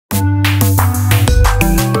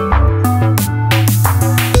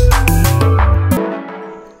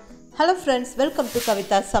friends, welcome to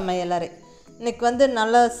Kavitha Samayalarai. இன்னைக்கு வந்து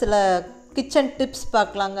நல்ல சில கிச்சன் டிப்ஸ்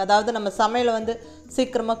பார்க்கலாங்க. அதாவது நம்ம சமையலை வந்து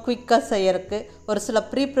சீக்கிரமாக குயிக்காக செய்யறதுக்கு ஒரு சில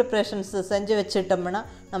ப்ரீப்ரிப்ரேஷன்ஸ் செஞ்சு வச்சுட்டோம்னா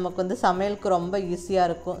நமக்கு வந்து சமையலுக்கு ரொம்ப ஈஸியாக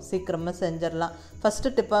இருக்கும், சீக்கிரமாக செஞ்சிடலாம்.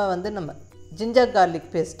 ஃபஸ்ட்டு டிப்பாக வந்து நம்ம ஜிஞ்சர் கார்லிக்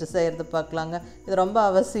பேஸ்ட்டு செய்கிறது பார்க்கலாங்க. இது ரொம்ப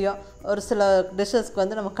அவசியம். ஒரு சில டிஷ்ஷஸ்க்கு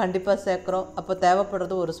வந்து நம்ம கண்டிப்பாக சேர்க்குறோம். அப்போ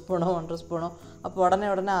தேவைப்படுறது 1 ஸ்பூனோ 1.5 ஸ்பூனோ. அப்போ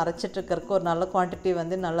உடனே அரைச்சிட்ருக்கறக்கு ஒரு நல்ல குவான்டிட்டி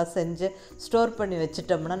வந்து நல்லா செஞ்சு ஸ்டோர் பண்ணி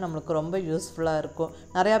வச்சுட்டோம்னா நம்மளுக்கு ரொம்ப யூஸ்ஃபுல்லாக இருக்கும்.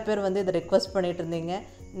 நிறையா பேர் வந்து இதை ரிக்வெஸ்ட் பண்ணிகிட்டு இருந்தீங்க,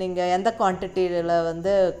 நீங்கள் எந்த குவான்டிட்டியில்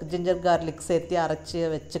வந்து ஜிஞ்சர் கார்லிக் சேர்த்து அரைச்சி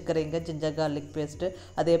வச்சுக்கிறீங்க ஜிஞ்சர் கார்லிக் பேஸ்ட்டு,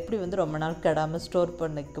 அது எப்படி வந்து ரொம்ப நாள் கெடாமல் ஸ்டோர்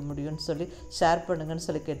பண்ணிக்க முடியும்னு சொல்லி ஷேர் பண்ணுங்கன்னு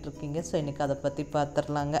சொல்லி கேட்டிருக்கீங்க. ஸோ இன்றைக்கி அதை பற்றி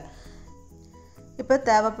பார்த்துடலாங்க. இப்போ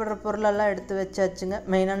தேவைப்படுற பொருளெல்லாம் எடுத்து வச்சாச்சுங்க.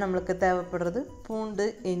 மெயினாக நம்மளுக்கு தேவைப்படுறது பூண்டு,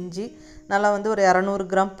 இஞ்சி. நல்லா வந்து ஒரு 200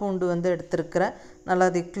 கிராம் பூண்டு வந்து எடுத்துருக்கிறேன். நல்லா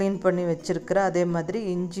அதை க்ளீன் பண்ணி வச்சுருக்கிறேன். அதே மாதிரி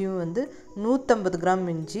இஞ்சியும் வந்து 150 கிராம்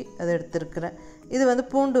இஞ்சி அதை எடுத்துருக்கிறேன். இது வந்து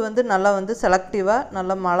பூண்டு வந்து நல்லா வந்து செலக்டிவாக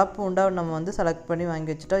நல்லா மலை பூண்டாக நம்ம வந்து செலக்ட் பண்ணி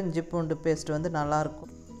வாங்கி வச்சுட்டோம். இஞ்சி பூண்டு பேஸ்ட் வந்து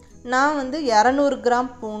நல்லாயிருக்கும். நான் வந்து 200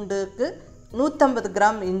 கிராம் பூண்டுக்கு 150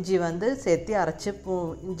 கிராம் இஞ்சி வந்து சேர்த்து அரைச்சி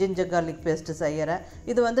ஜிஞ்சர் கார்லிக் பேஸ்ட்டு செய்கிறேன்.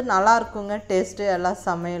 இது வந்து நல்லா இருக்குங்க டேஸ்ட்டு எல்லா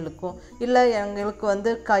சமையலுக்கும். இல்லை எங்களுக்கு வந்து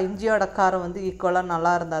இஞ்சியோட காரம் வந்து ஈக்குவலாக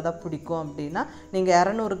நல்லா இருந்தால் தான் பிடிக்கும் அப்படின்னா நீங்கள்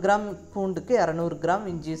 200 கிராம் பூண்டுக்கு 200 கிராம்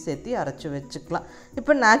இஞ்சியும் சேர்த்து அரைச்சி வச்சுக்கலாம்.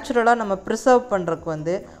 இப்போ நேச்சுரலாக நம்ம ப்ரிசர்வ் பண்ணுறதுக்கு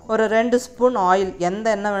வந்து ஒரு 2 ஸ்பூன் ஆயில், எந்த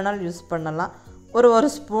எண்ணெய் வேணாலும் யூஸ் பண்ணலாம். ஒரு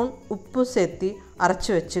ஸ்பூன் உப்பு சேர்த்து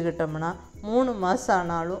அரைச்சி வச்சுக்கிட்டோம்னா 3 மாதம்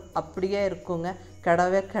ஆனாலும் அப்படியே இருக்குங்க,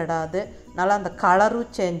 கெடவே கெடாது. நல்லா அந்த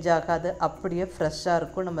கலரும் சேஞ்ச் ஆகாது, அப்படியே ஃப்ரெஷ்ஷாக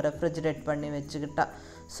இருக்கும் நம்ம ரெஃப்ரிஜிரேட் பண்ணி வச்சுக்கிட்டா.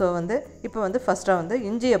 ஸோ வந்து இப்போ வந்து ஃபஸ்ட்டாக வந்து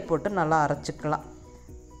இஞ்சியை போட்டு நல்லா அரைச்சிக்கலாம்.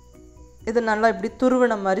 இது நல்லா இப்படி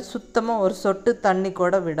துருவின மாதிரி சுத்தமாக ஒரு சொட்டு தண்ணி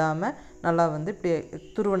கூட விடாமல் நல்லா வந்து இப்படி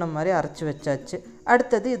துருவின மாதிரி அரைச்சி வச்சாச்சு.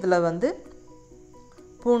 அடுத்தது இதில் வந்து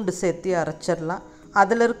பூண்டு சேர்த்து அரைச்சிடலாம்.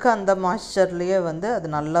 அதில் இருக்க அந்த மாய்ஸ்சர்லேயே வந்து அது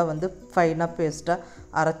நல்லா வந்து ஃபைனாக பேஸ்ட்டாக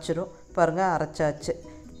அரைச்சிரும். பாருங்கள், அரைச்சாச்சு.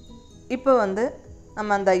 இப்போ வந்து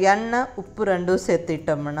நம்ம அந்த எண்ணெய் உப்பு ரெண்டும்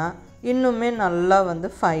சேர்த்திட்டோம்னா இன்னுமே நல்லா வந்து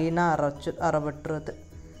ஃபைனாக அரைவிட்டுருது.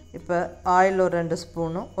 இப்போ ஆயில் ஒரு 2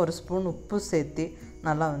 ஸ்பூனும் 1 ஸ்பூன் உப்பு சேர்த்தி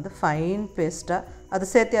நல்லா வந்து ஃபைன் பேஸ்ட்டாக அது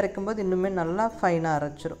சேர்த்து அரைக்கும்போது இன்னுமே நல்லா ஃபைனாக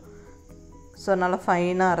அரைச்சிரும். ஸோ நல்லா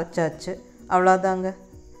ஃபைனாக அரைச்சாச்சு. அவ்வளோதாங்க.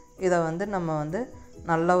 இதை வந்து நம்ம வந்து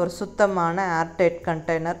நல்ல ஒரு சுத்தமான ஏர்டைட்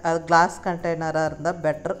கண்டெய்னர், அது கிளாஸ் கண்டெய்னராக இருந்தால்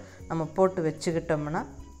பெட்டர், நம்ம போட்டு வச்சுக்கிட்டோம்னா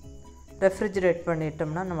ரெஃப்ரிஜிரேட்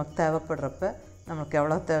பண்ணிட்டோம்னா நமக்கு தேவைப்படுறப்ப நமக்கு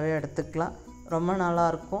எவ்வளோ தேவையோ எடுத்துக்கலாம். ரொம்ப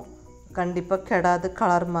நல்லாயிருக்கும், கண்டிப்பாக கெடாது,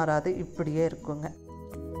 கலர் மாறாது, இப்படியே இருக்குங்க.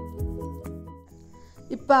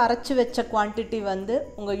 இப்போ அரைச்சி வச்ச குவான்டிட்டி வந்து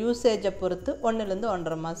உங்கள் யூசேஜை பொறுத்து 1லேருந்து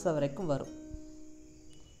 1.5 மாதம் வரைக்கும் வரும்.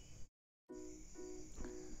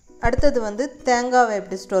 அடுத்தது வந்து தேங்காவை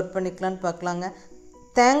எப்படி ஸ்டோர் பண்ணிக்கலான்னு பார்க்கலாங்க.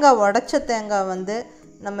 தேங்காய், உடைச்ச தேங்காய் வந்து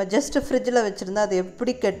நம்ம ஜஸ்ட்டு ஃப்ரிட்ஜில் வச்சுருந்தா அது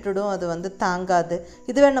எப்படி கெட்டுடும், அது வந்து தாங்காது.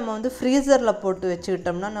 இதுவே நம்ம வந்து ஃப்ரீசரில் போட்டு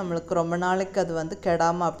வச்சுக்கிட்டோம்னா நம்மளுக்கு ரொம்ப நாளைக்கு அது வந்து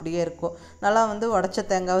கெடாமல் அப்படியே இருக்கும். நல்லா வந்து உடைச்ச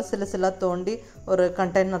தேங்காவை சில தோண்டி ஒரு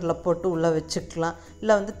கண்டெய்னரில் போட்டு உள்ளே வச்சுக்கலாம்.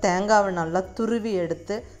 இல்லை வந்து தேங்காவை நல்லா துருவி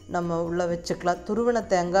எடுத்து நம்ம உள்ளே வச்சுக்கலாம். துருவின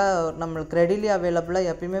தேங்காய் நம்மளுக்கு ரெடிலி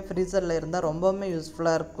அவைலபிளாக எப்பயுமே ஃப்ரீசரில் இருந்தால் ரொம்பவுமே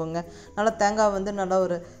யூஸ்ஃபுல்லாக இருக்குங்க. நல்லா தேங்காய் வந்து நல்லா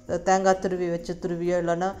ஒரு தேங்காய் துருவியோ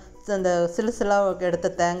இல்லைன்னா அந்த சிலுசிலாக எடுத்த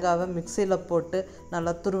தேங்காவை மிக்சியில் போட்டு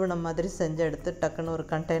நல்லா துருவின மாதிரி செஞ்சு எடுத்து டக்குன்னு ஒரு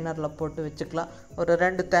கண்டெய்னரில் போட்டு வச்சுக்கலாம். ஒரு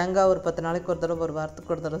 2 தேங்காய் ஒரு 10 நாளைக்கு ஒரு தடவை, ஒரு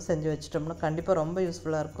வாரத்துக்கு ஒரு தடவை செஞ்சு வச்சிட்டோம்னா கண்டிப்பாக ரொம்ப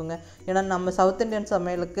யூஸ்ஃபுல்லாக இருக்குங்க. ஏன்னா நம்ம சவுத் இண்டியன்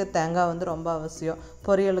சமையலுக்கு தேங்காய் வந்து ரொம்ப அவசியம்.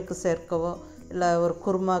 பொரியலுக்கு சேர்க்கவோ இல்லை ஒரு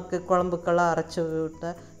குருமாக்கு குழம்புக்கெல்லாம் அரைச்சி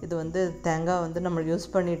விட்டால் இது வந்து தேங்காய் வந்து நம்ம யூஸ்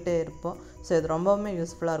பண்ணிகிட்டே இருப்போம். ஸோ இது ரொம்பவுமே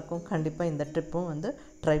யூஸ்ஃபுல்லாக இருக்கும். கண்டிப்பாக இந்த ட்ரிப்பும் வந்து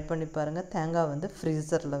ட்ரை பண்ணி பாருங்கள். தேங்காய் வந்து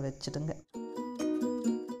ஃப்ரீசரில் வச்சுடுங்க.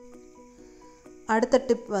 அடுத்த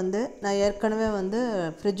டிப் வந்து நான் ஏற்கனவே வந்து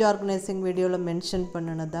ஃப்ரிட்ஜ் ஆர்கனைசிங் வீடியோவில் மென்ஷன்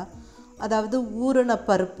பண்ணினதா, அதாவது ஊறின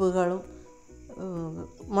பருப்புகளும்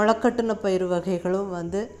முளைக்கட்டின பயிர் வகைகளும்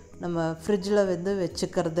வந்து நம்ம ஃப்ரிட்ஜில் வந்து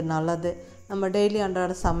வச்சுக்கிறது நல்லது. நம்ம டெய்லி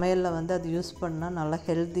அன்றாட சமையலில் வந்து அது யூஸ் பண்ணால் நல்லா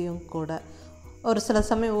ஹெல்த்தியும் கூட. ஒரு சில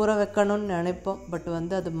சமயம் ஊற வைக்கணும்னு நினைப்போம், பட்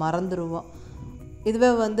வந்து அது மறந்துடுவோம்.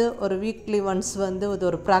 இதுவே வந்து ஒரு வீக்லி ஒன்ஸ் வந்து இது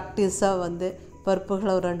ஒரு ப்ராக்டிஸாக வந்து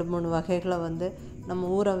பருப்புகளை ஒரு 2-3 வகைகளை வந்து நம்ம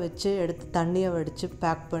ஊற வச்சு எடுத்து தண்ணியை வடித்து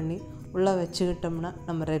பேக் பண்ணி உள்ளே வச்சுக்கிட்டோம்னா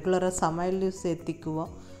நம்ம ரெகுலராக சமையலையும்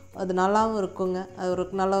சேர்த்திக்குவோம். அது நல்லாவும் இருக்குங்க. அது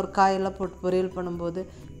நல்ல ஒரு காயெல்லாம் போட்டு பொரியல் பண்ணும்போது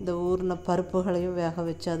இந்த ஊறின பருப்புகளையும் வேக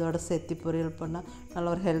வச்சு அதோட சேர்த்து பொரியல் பண்ணால் நல்ல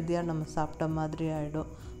ஒரு ஹெல்த்தியாக நம்ம சாப்பிட்ட மாதிரி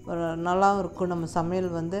ஆகிடும். ஒரு நல்லாவும் இருக்கும். நம்ம சமையல்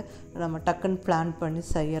வந்து நம்ம டக்குன்னு பிளான் பண்ணி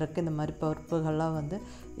செய்யறதுக்கு இந்த மாதிரி பருப்புகள்லாம் வந்து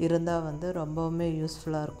இருந்தால் வந்து ரொம்பவுமே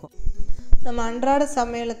யூஸ்ஃபுல்லாக இருக்கும். நம்ம அன்றாட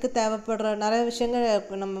சமையலுக்கு தேவைப்படுற நிறைய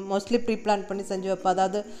விஷயங்கள் நம்ம மோஸ்ட்லி ப்ரீ பிளான் பண்ணி செஞ்சு வைப்போம்.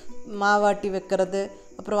 அதாவது மாவாட்டி வைக்கிறது,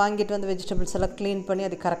 அப்புறம் வாங்கிட்டு வந்து வெஜிடபிள்ஸ் எல்லாம் க்ளீன் பண்ணி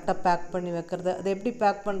அதை கரெக்டாக பேக் பண்ணி வைக்கிறது. அது எப்படி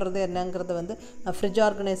பேக் பண்ணுறது என்னங்கிறத வந்து நான் ஃப்ரிட்ஜ்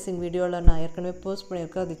ஆர்கனைசிங் வீடியோவில் நான் ஏற்கனவே போஸ்ட்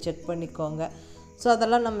பண்ணியிருக்கேன், அதை செக் பண்ணிக்கோங்க. ஸோ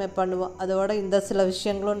அதெல்லாம் நம்ம பண்ணுவோம். அதோட இந்த சில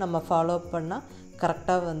விஷயங்களும் நம்ம ஃபாலோ பண்ணால்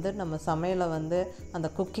கரெக்டாக வந்து நம்ம சமையலை வந்து அந்த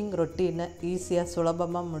குக்கிங் ரொட்டீனை ஈஸியாக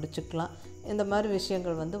சுலபமாக முடிச்சுக்கலாம். இந்த மாதிரி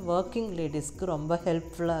விஷயங்கள் வந்து ஒர்க்கிங் லேடிஸ்க்கு ரொம்ப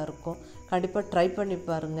ஹெல்ப்ஃபுல்லாக இருக்கும். கண்டிப்பாக ட்ரை பண்ணி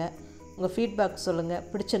பாருங்கள். உங்கள் ஃபீட்பேக் சொல்லுங்கள்.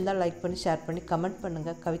 பிடிச்சிருந்தால் லைக் பண்ணி ஷேர் பண்ணி கமெண்ட்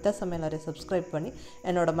பண்ணுங்கள். கவிதா சமையலறை சப்ஸ்கிரைப் பண்ணி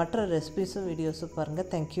என்னோடய மற்ற ரெசிபீஸும் வீடியோஸும் பாருங்கள்.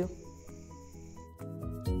 தேங்க்யூ.